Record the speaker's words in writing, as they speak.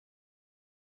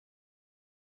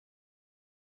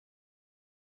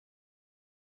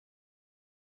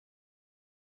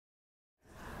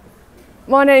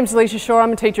My name's Alicia.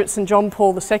 I'm a teacher at St John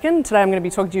Paul II. Today I'm going to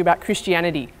be talking to you about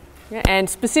Christianity, and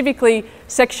specifically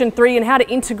Section 3 and how to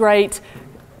integrate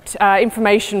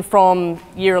information from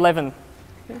Year 11.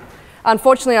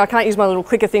 Unfortunately, I can't use my little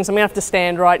clicker thing, so I'm going to have to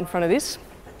stand right in front of this.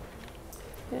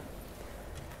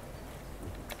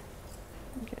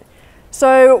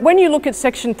 So when you look at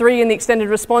Section 3 in the extended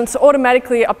response,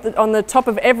 automatically on the top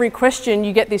of every question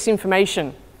you get this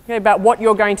information about what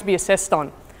you're going to be assessed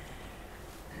on.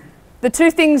 The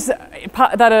two things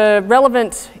that are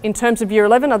relevant in terms of Year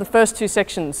 11 are the first two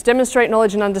sections: demonstrate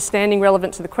knowledge and understanding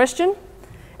relevant to the question,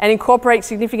 and incorporate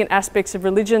significant aspects of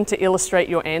religion to illustrate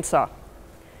your answer.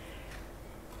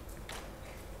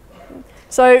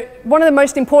 So one of the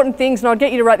most important things, and I'll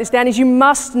get you to write this down, is you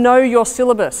must know your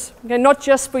syllabus. Okay, not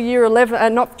just for Year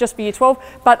 11, not just for Year 12,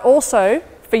 but also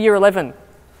for Year 11.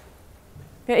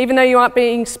 Okay, even though you aren't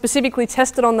being specifically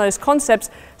tested on those concepts,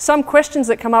 some questions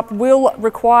that come up will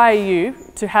require you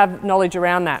to have knowledge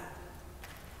around that.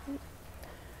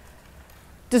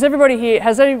 Does everybody here,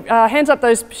 has any, hands up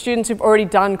those students who've already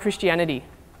done Christianity?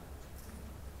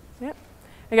 Yep.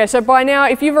 Okay, so by now,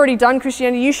 if you've already done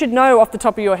Christianity, you should know off the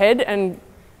top of your head, and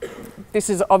this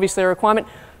is obviously a requirement,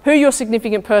 who your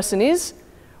significant person is,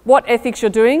 what ethics you're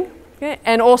doing, okay,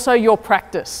 and also your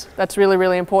practice. That's really,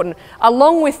 really important.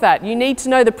 Along with that, you need to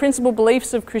know the principal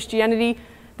beliefs of Christianity,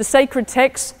 the sacred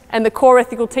texts, and the core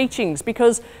ethical teachings,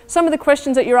 because some of the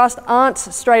questions that you're asked aren't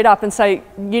straight up and say,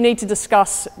 you need to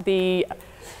discuss the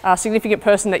significant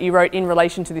person that you wrote in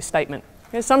relation to this statement.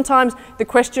 Okay, sometimes the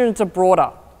questions are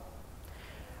broader.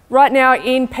 Right now,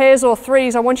 in pairs or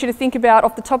threes, I want you to think about,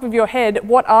 off the top of your head,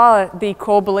 what are the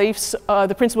core beliefs,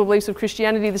 the principal beliefs of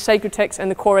Christianity, the sacred texts,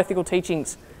 and the core ethical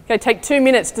teachings. Okay, take 2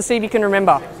 minutes to see if you can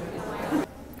remember.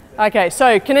 Okay,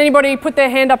 so can anybody put their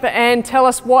hand up and tell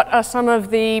us what are some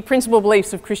of the principal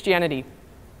beliefs of Christianity?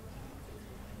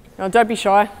 No, don't be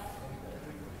shy.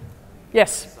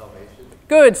 Yes? Salvation.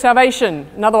 Good, salvation.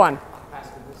 Another one.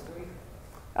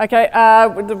 Okay,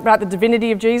 about the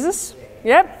divinity of Jesus?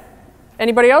 Yep.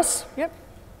 Anybody else? Yep.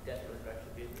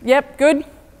 Yep, good.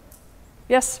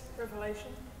 Yes? Revelation.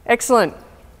 Excellent.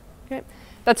 Okay,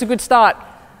 that's a good start.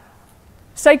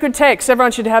 Sacred text,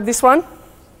 everyone should have this one.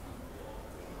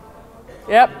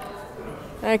 Yep.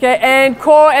 Okay, and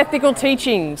core ethical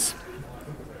teachings.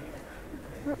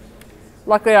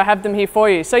 Luckily I have them here for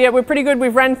you. So yeah, we're pretty good.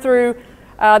 We've ran through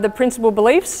the principal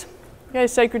beliefs, okay,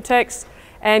 sacred texts,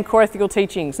 and core ethical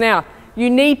teachings. Now,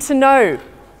 you need to know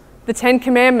the 10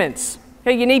 Commandments.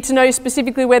 Okay, you need to know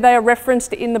specifically where they are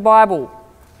referenced in the Bible.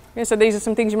 Okay, so these are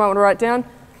some things you might want to write down.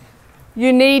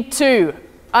 You need to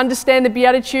understand the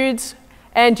Beatitudes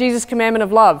and Jesus' commandment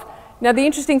of love. Now, the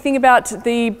interesting thing about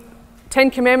the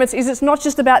 10 Commandments is it's not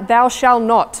just about thou shalt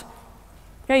not.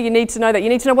 Okay, you need to know that. You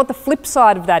need to know what the flip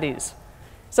side of that is.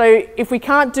 So if we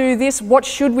can't do this, what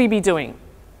should we be doing?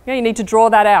 Okay, you need to draw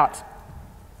that out.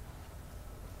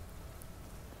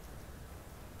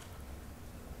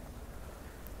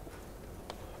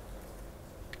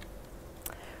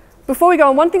 Before we go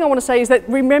on, one thing I want to say is that,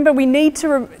 remember, we need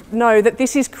to know that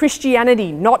this is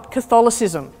Christianity, not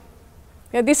Catholicism.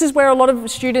 Now, this is where a lot of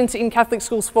students in Catholic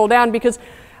schools fall down, because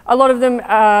a lot of them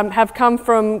have come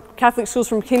from Catholic schools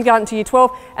from kindergarten to Year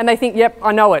 12, and they think, yep,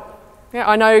 I know it. Yeah,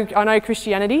 I know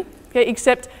Christianity, okay,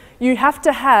 except you have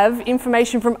to have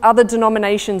information from other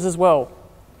denominations as well,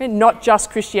 okay, not just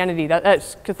Christianity.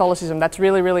 That's Catholicism. That's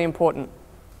really, really important.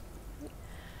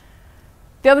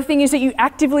 The other thing is that you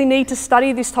actively need to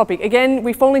study this topic. Again,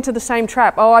 we fall into the same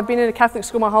trap. Oh, I've been in a Catholic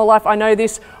school my whole life, I know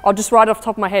this, I'll just write it off the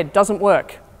top of my head. Doesn't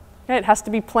work. Okay, it has to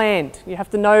be planned. You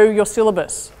have to know your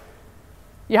syllabus.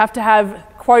 You have to have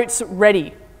quotes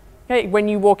ready, okay, when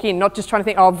you walk in, not just trying to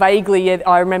think, oh, vaguely, yeah,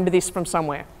 I remember this from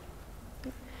somewhere.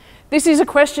 This is a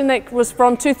question that was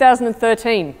from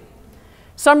 2013.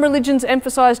 Some religions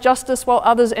emphasize justice while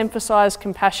others emphasize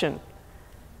compassion.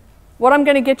 What I'm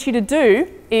going to get you to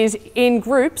do is, in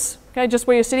groups, okay, just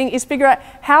where you're sitting, is figure out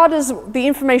how does the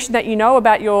information that you know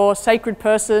about your sacred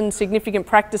person, significant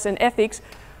practice and ethics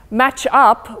match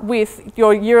up with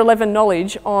your Year 11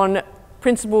 knowledge on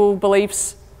principal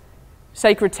beliefs,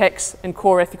 sacred texts and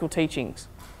core ethical teachings.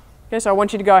 Okay, so I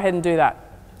want you to go ahead and do that.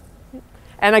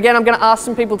 And again, I'm going to ask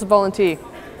some people to volunteer.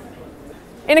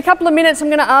 In a couple of minutes, I'm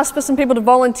going to ask for some people to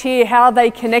volunteer how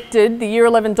they connected the Year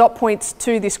 11 dot points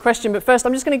to this question. But first,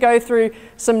 I'm just going to go through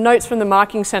some notes from the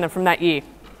Marking Centre from that year.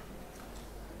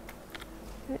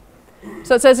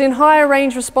 So it says, in higher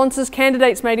range responses,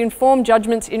 candidates made informed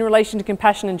judgments in relation to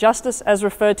compassion and justice as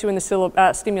referred to in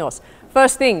the stimulus.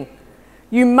 First thing,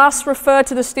 you must refer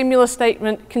to the stimulus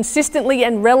statement consistently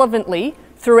and relevantly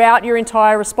throughout your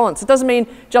entire response. It doesn't mean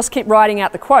just keep writing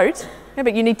out the quote. Yeah,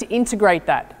 but you need to integrate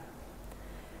that.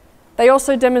 They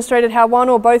also demonstrated how one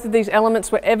or both of these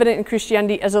elements were evident in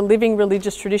Christianity as a living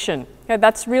religious tradition. Okay,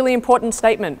 that's a really important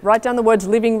statement. Write down the words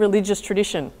living religious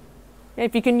tradition. Okay,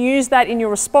 if you can use that in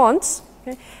your response,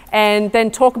 okay, and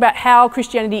then talk about how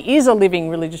Christianity is a living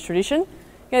religious tradition,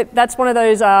 okay, that's one of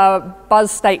those buzz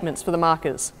statements for the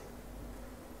markers.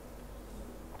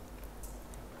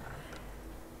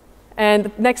 And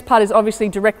the next part is obviously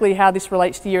directly how this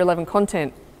relates to Year 11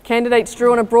 content. Candidates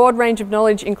drew on a broad range of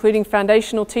knowledge, including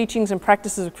foundational teachings and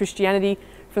practices of Christianity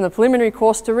from the preliminary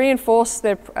course to reinforce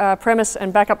their premise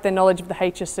and back up their knowledge of the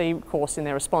HSC course in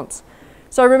their response.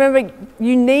 So remember,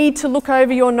 you need to look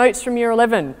over your notes from Year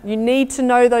 11. You need to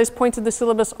know those points of the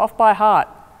syllabus off by heart.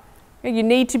 You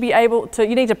need to be able to,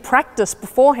 you need to practice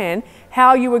beforehand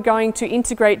how you are going to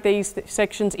integrate these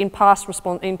sections in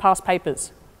past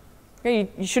papers. You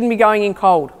shouldn't be going in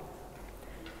cold.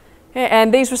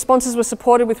 And these responses were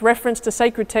supported with reference to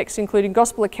sacred texts, including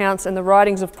gospel accounts and the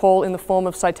writings of Paul in the form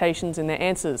of citations in their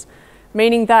answers,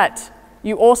 meaning that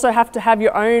you also have to have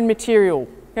your own material,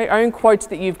 your own quotes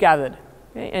that you've gathered,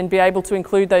 and be able to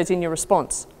include those in your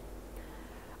response.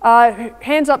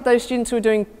 Hands up those students who are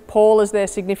doing Paul as their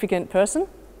significant person.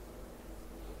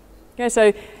 Okay,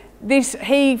 so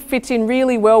he fits in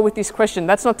really well with this question.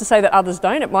 That's not to say that others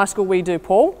don't. At my school we do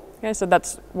Paul, okay, so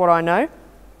that's what I know.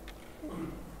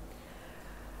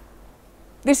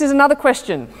 This is another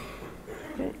question.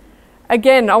 Okay.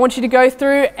 Again, I want you to go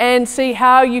through and see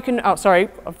how you can, oh sorry,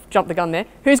 I've jumped the gun there.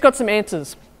 Who's got some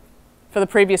answers for the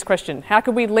previous question? How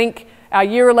could we link our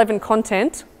Year 11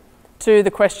 content to the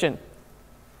question?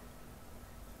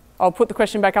 I'll put the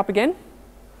question back up again.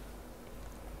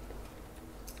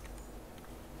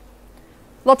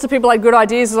 Lots of people had good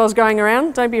ideas as I was going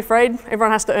around. Don't be afraid.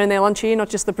 Everyone has to earn their lunch here, not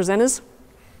just the presenters.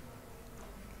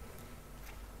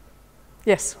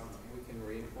 Yes? We can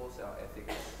reinforce our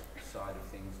ethics side of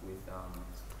things with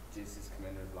Jesus'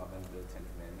 commandment of love and the 10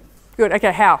 Commandments. Good,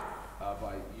 okay, how?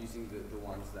 By using the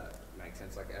ones that make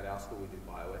sense. Like at our school we do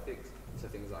bioethics, so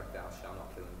things like thou shalt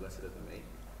not kill and blessed are the meek.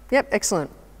 Yep, excellent.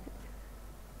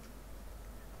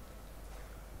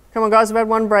 Come on guys, we've had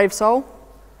one brave soul.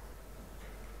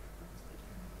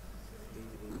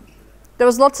 There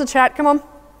was lots of chat, come on.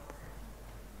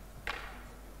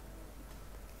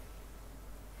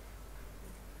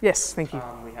 Yes, thank you.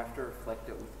 We have to reflect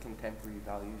it with contemporary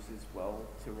values as well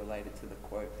to relate it to the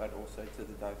quote, but also to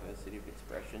the diversity of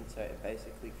expression. So it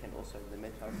basically can also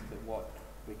limit us to what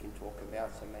we can talk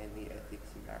about, so mainly ethics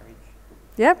and marriage.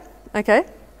 Yep, okay.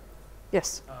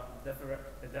 Yes. The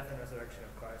death and resurrection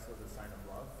of Christ was a sign of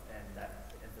love, and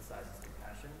that emphasizes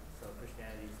compassion. So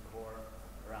Christianity's core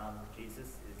around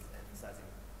Jesus is emphasizing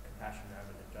compassion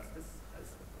rather than justice.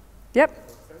 Yep,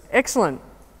 excellent.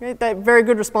 Very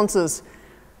good responses.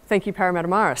 Thank you, Parramatta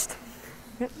Marist.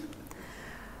 Yep.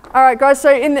 All right, guys,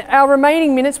 so in our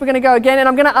remaining minutes, we're going to go again, and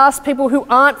I'm going to ask people who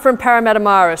aren't from Parramatta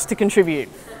Marist to contribute.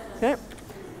 Okay.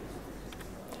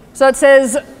 So it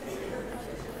says,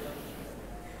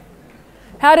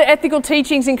 how do ethical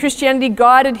teachings in Christianity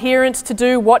guide adherents to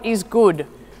do what is good?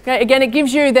 Okay, again, it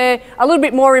gives you there a little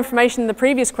bit more information than the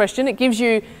previous question. It gives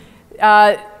you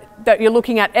that you're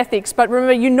looking at ethics, but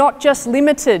remember, you're not just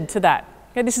limited to that.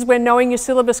 Okay, this is where knowing your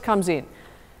syllabus comes in.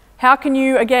 How can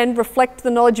you, again, reflect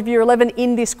the knowledge of Year 11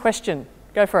 in this question?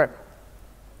 Go for it.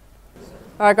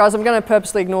 All right, guys, I'm going to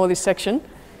purposely ignore this section.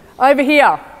 Over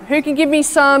here, who can give me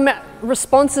some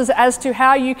responses as to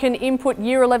how you can input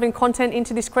Year 11 content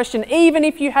into this question, even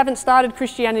if you haven't started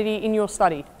Christianity in your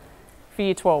study for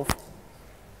Year 12?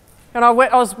 And I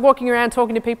was walking around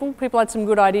talking to people. People had some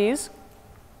good ideas.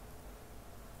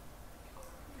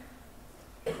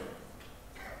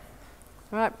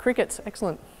 All right, crickets,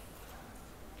 excellent.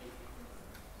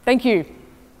 Thank you. Something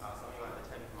like the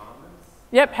 10 Commandments.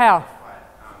 Yep, how? That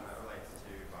relates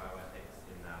to bioethics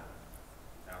in that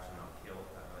thou shalt not kill,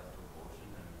 that relates to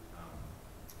abortion, and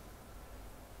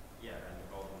and the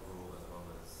golden rule as well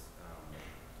as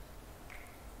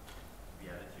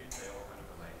Beatitudes, they all kind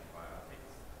of relate to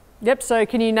bioethics. Yep, so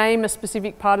can you name a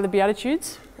specific part of the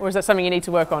Beatitudes, or is that something you need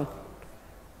to work on?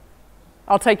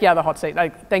 I'll take you out of the hot seat.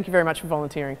 Thank you very much for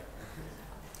volunteering.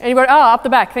 Anybody? Oh, up the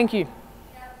back, thank you.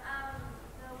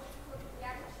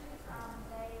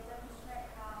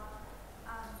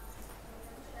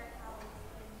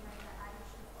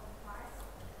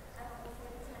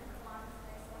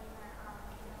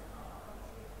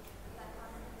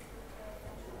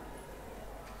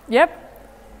 Yep.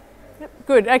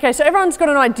 Good. Okay, so everyone's got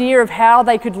an idea of how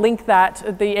they could link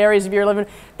that, the areas of Year 11.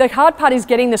 The hard part is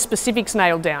getting the specifics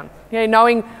nailed down. Okay,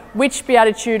 knowing which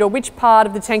beatitude or which part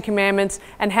of the 10 Commandments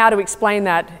and how to explain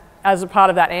that as a part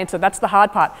of that answer. That's the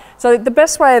hard part. So the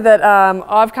best way that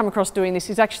I've come across doing this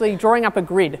is actually drawing up a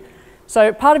grid.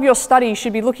 So part of your study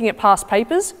should be looking at past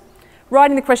papers,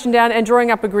 writing the question down and drawing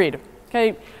up a grid.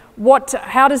 Okay,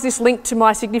 how does this link to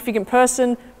my significant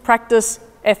person, practice,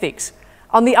 ethics?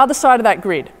 On the other side of that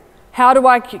grid, how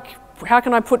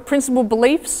can I put principal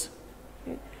beliefs,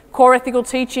 core ethical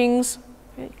teachings,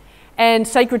 and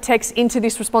sacred texts into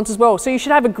this response as well? So you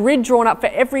should have a grid drawn up for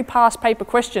every past paper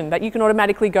question that you can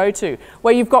automatically go to,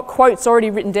 where you've got quotes already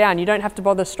written down. You don't have to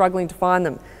bother struggling to find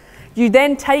them. You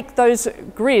then take those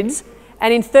grids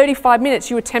and in 35 minutes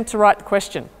you attempt to write the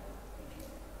question.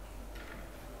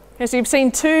 Okay, so you've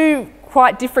seen two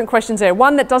quite different questions there.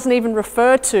 One that doesn't even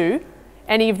refer to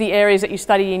any of the areas that you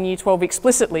study in Year 12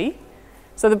 explicitly.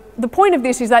 So the point of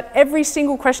this is that every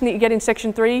single question that you get in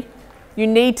Section 3, you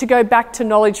need to go back to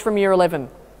knowledge from Year 11.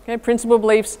 Okay, principal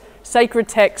beliefs, sacred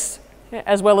texts,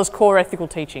 as well as core ethical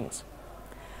teachings.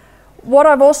 What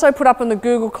I've also put up on the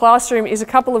Google Classroom is a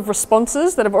couple of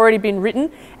responses that have already been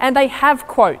written, and they have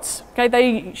quotes. Okay,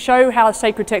 they show how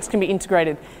sacred texts can be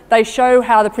integrated. They show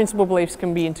how the principal beliefs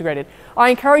can be integrated. I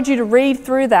encourage you to read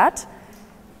through that,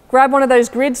 grab one of those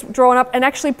grids drawn up, and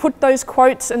actually put those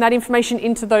quotes and that information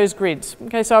into those grids.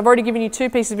 Okay, so I've already given you 2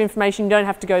 pieces of information. You don't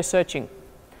have to go searching.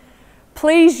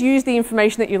 Please use the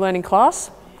information that you learn in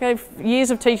class. Okay, years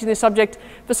of teaching this subject,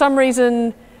 for some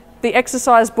reason, the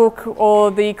exercise book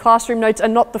or the classroom notes are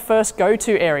not the first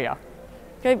go-to area.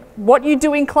 Okay, what you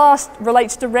do in class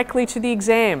relates directly to the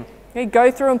exam. Okay, go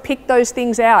through and pick those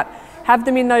things out. Have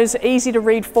them in those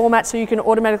easy-to-read formats so you can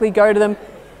automatically go to them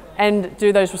and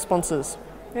do those responses.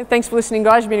 Okay, thanks for listening,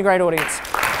 guys. You've been a great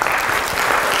audience.